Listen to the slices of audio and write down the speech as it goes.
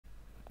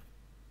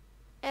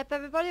Yep,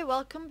 everybody,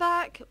 welcome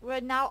back. We're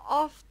now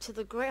off to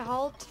the Great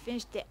Hall to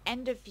finish the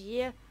end of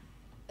year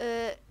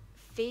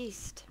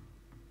feast.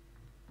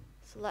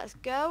 So let's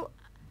go.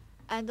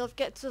 And don't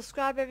forget to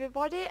subscribe,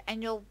 everybody,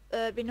 and you'll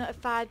be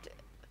notified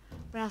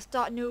when I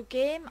start a new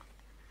game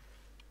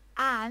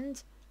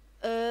and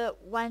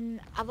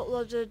when I've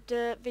uploaded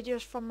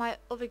videos from my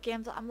other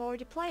games that I'm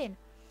already playing.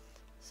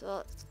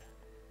 So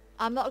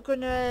I'm not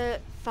going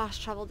to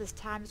fast travel this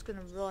time, it's going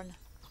to run.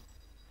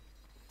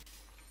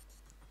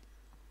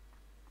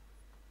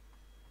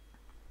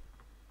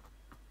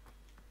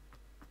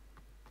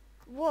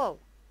 Whoa,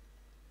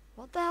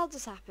 what the hell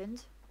just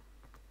happened?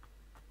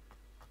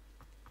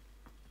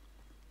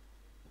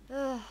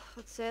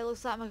 Let's say it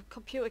looks like my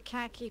computer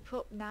can't keep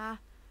up now.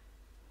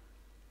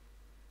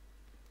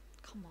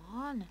 Come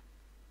on.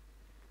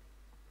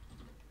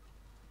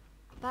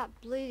 That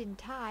bleeding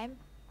time.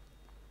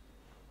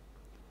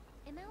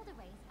 Imelda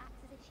Race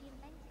acts as if she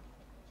invented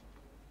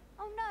Finch.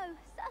 Oh no,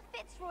 Sir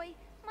Fitzroy,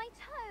 my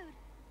toad!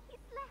 He's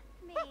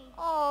left me!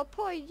 Oh,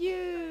 poor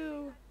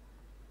you!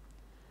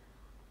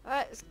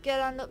 Alright, let's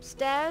get on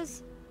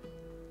upstairs.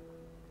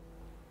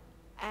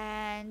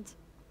 And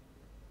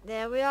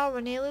there we are,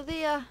 we're nearly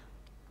there.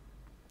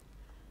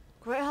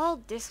 Great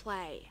Hall this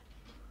way.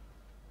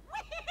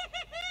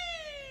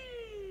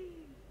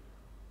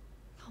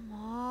 Come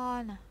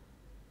on.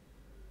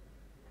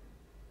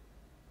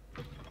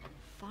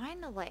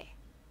 Finally.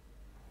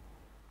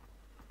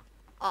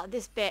 Oh,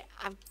 this bit.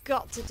 I've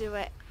got to do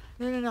it.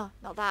 No,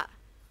 not that.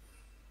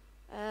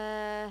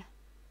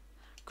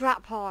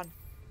 Grap horn.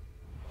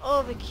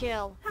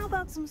 Overkill. How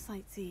about some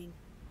sightseeing?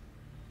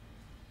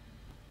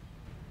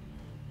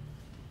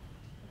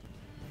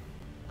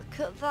 Look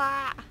at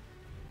that.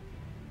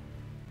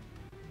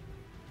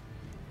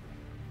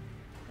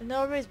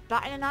 Nora's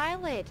batting an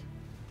eyelid.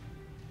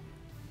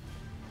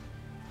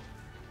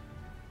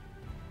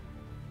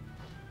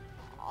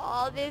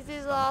 Oh, this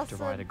is awesome.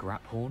 To ride a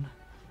grap horn?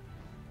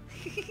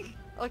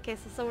 Okay,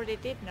 so somebody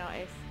did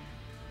notice.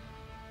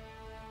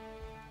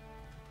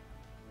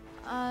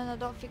 And I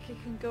don't think you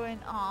can go in.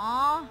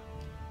 Aww.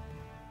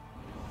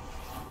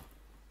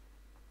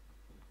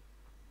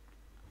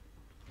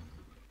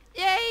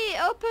 Yay!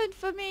 Open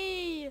for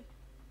me!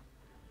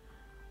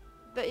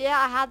 But yeah,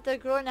 I had the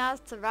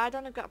grown-ups to ride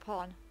on a grap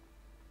horn.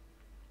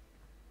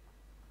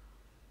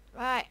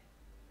 Right.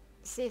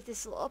 See if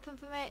this will open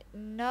for me.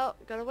 No,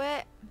 gotta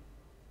wait.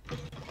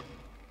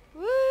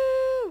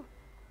 Woo!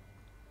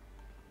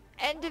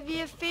 End of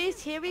year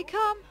feast, here we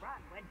come.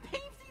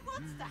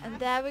 And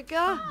there we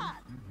go.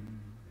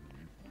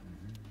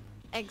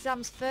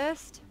 Exams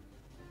first,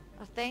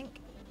 I think.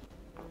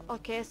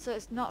 Okay, so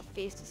it's not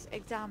feast, it's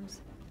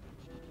exams.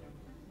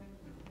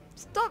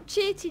 Stop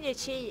cheating, you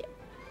cheat.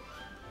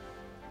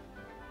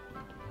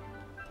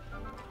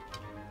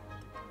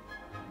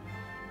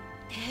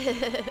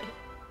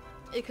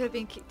 You could have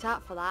been kicked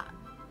out for that.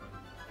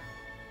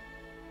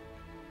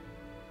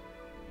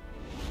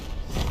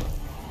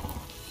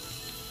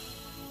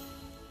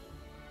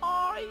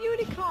 Oh, a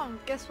unicorn!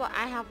 Guess what?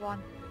 I have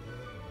one.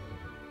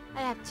 I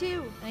have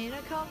two. A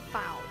unicorn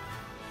foul.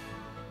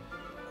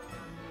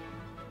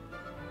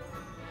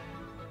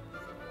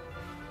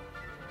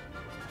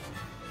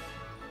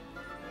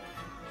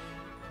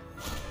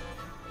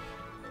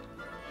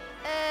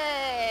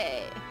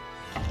 Hey!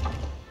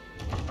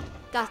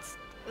 That's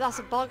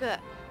a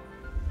boggart.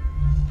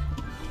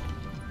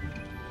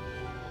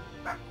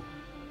 Come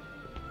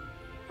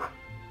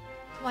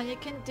on, you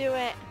can do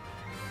it.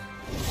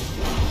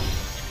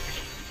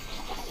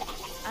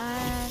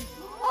 And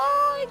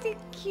oh, it's a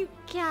cute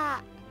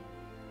cat.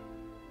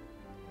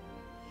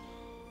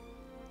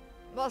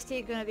 What's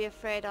he gonna be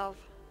afraid of?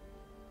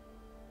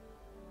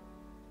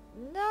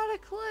 Not a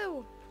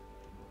clue.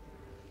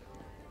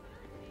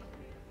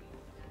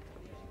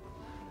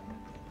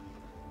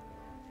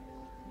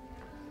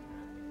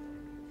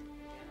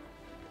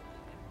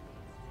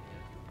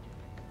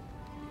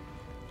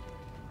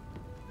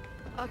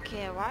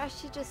 Okay, why is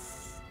she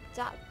just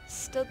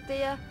stood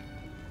there?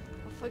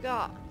 I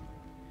forgot.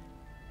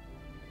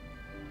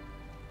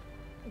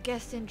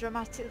 Guessing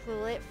dramatically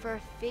late for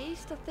a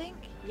feast, I think.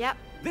 Yep.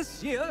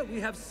 This year we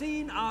have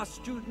seen our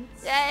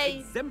students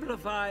Yay!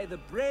 exemplify the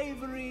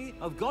bravery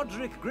of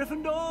Godric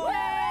Gryffindor.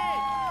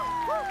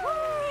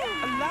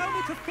 Allow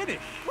me to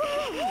finish.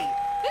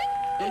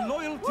 The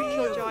loyalty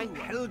of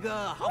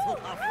Helga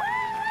Hufflepuff.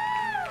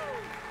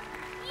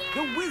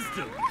 The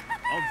wisdom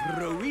of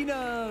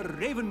Rowena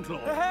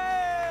Ravenclaw.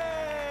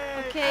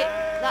 Okay,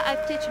 that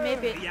I've teach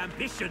maybe. The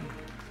ambition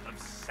of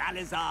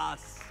Salazar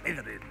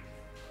Slytherin.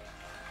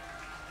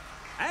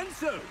 And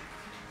so,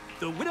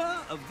 the winner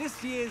of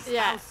this year's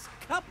House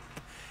Cup...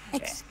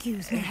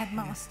 Excuse me,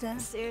 Headmaster.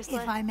 Seriously?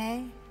 If I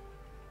may.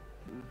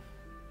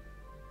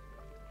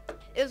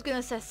 It was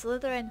gonna say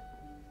Slytherin.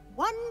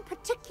 One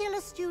particular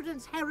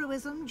student's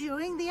heroism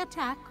during the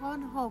attack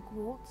on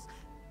Hogwarts,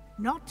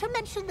 not to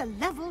mention the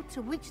level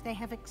to which they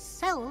have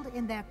excelled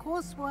in their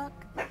coursework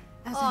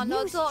as a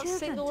new don't student,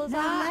 single us no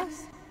out.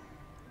 less.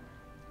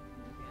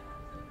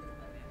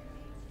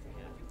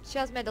 She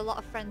has made a lot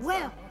of friends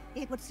Well,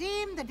 it would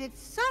seem that it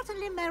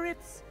certainly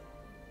merits,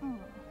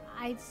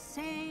 I'd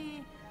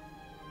say,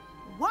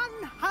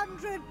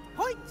 100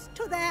 points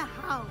to their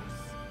house.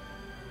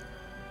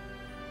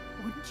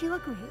 Wouldn't you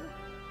agree?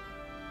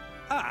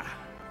 Ah,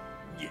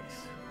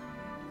 yes.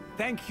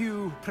 Thank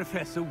you,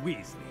 Professor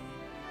Weasley.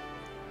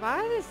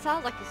 Why does it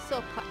sound like he's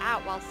so put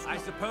out while I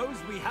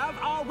suppose we have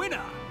our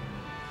winner.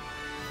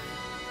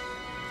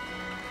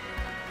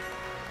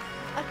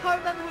 I can't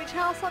remember which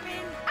house I'm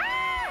in.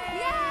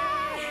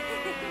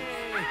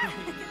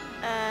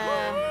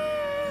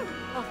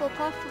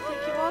 Hufflepuff, I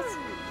think it was.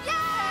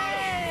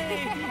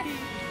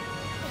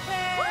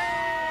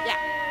 Yeah,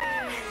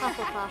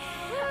 Hufflepuff.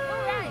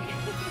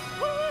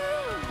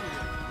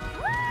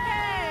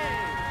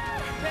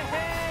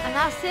 And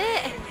that's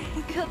it.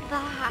 Look at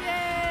that.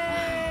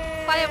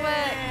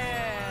 Fireworks.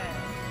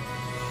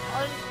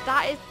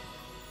 And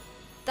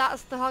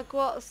that's the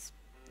Hogwarts,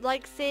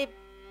 like, say,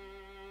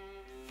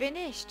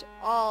 finished.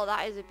 Oh,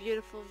 that is a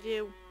beautiful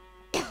view.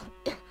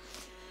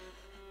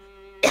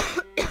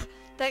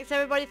 Thanks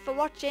everybody for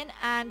watching,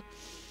 and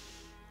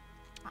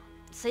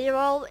see you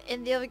all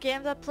in the other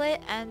games I play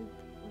and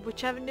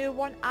whichever new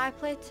one I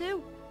play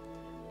too.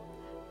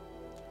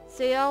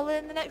 See you all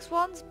in the next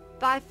ones.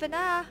 Bye for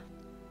now.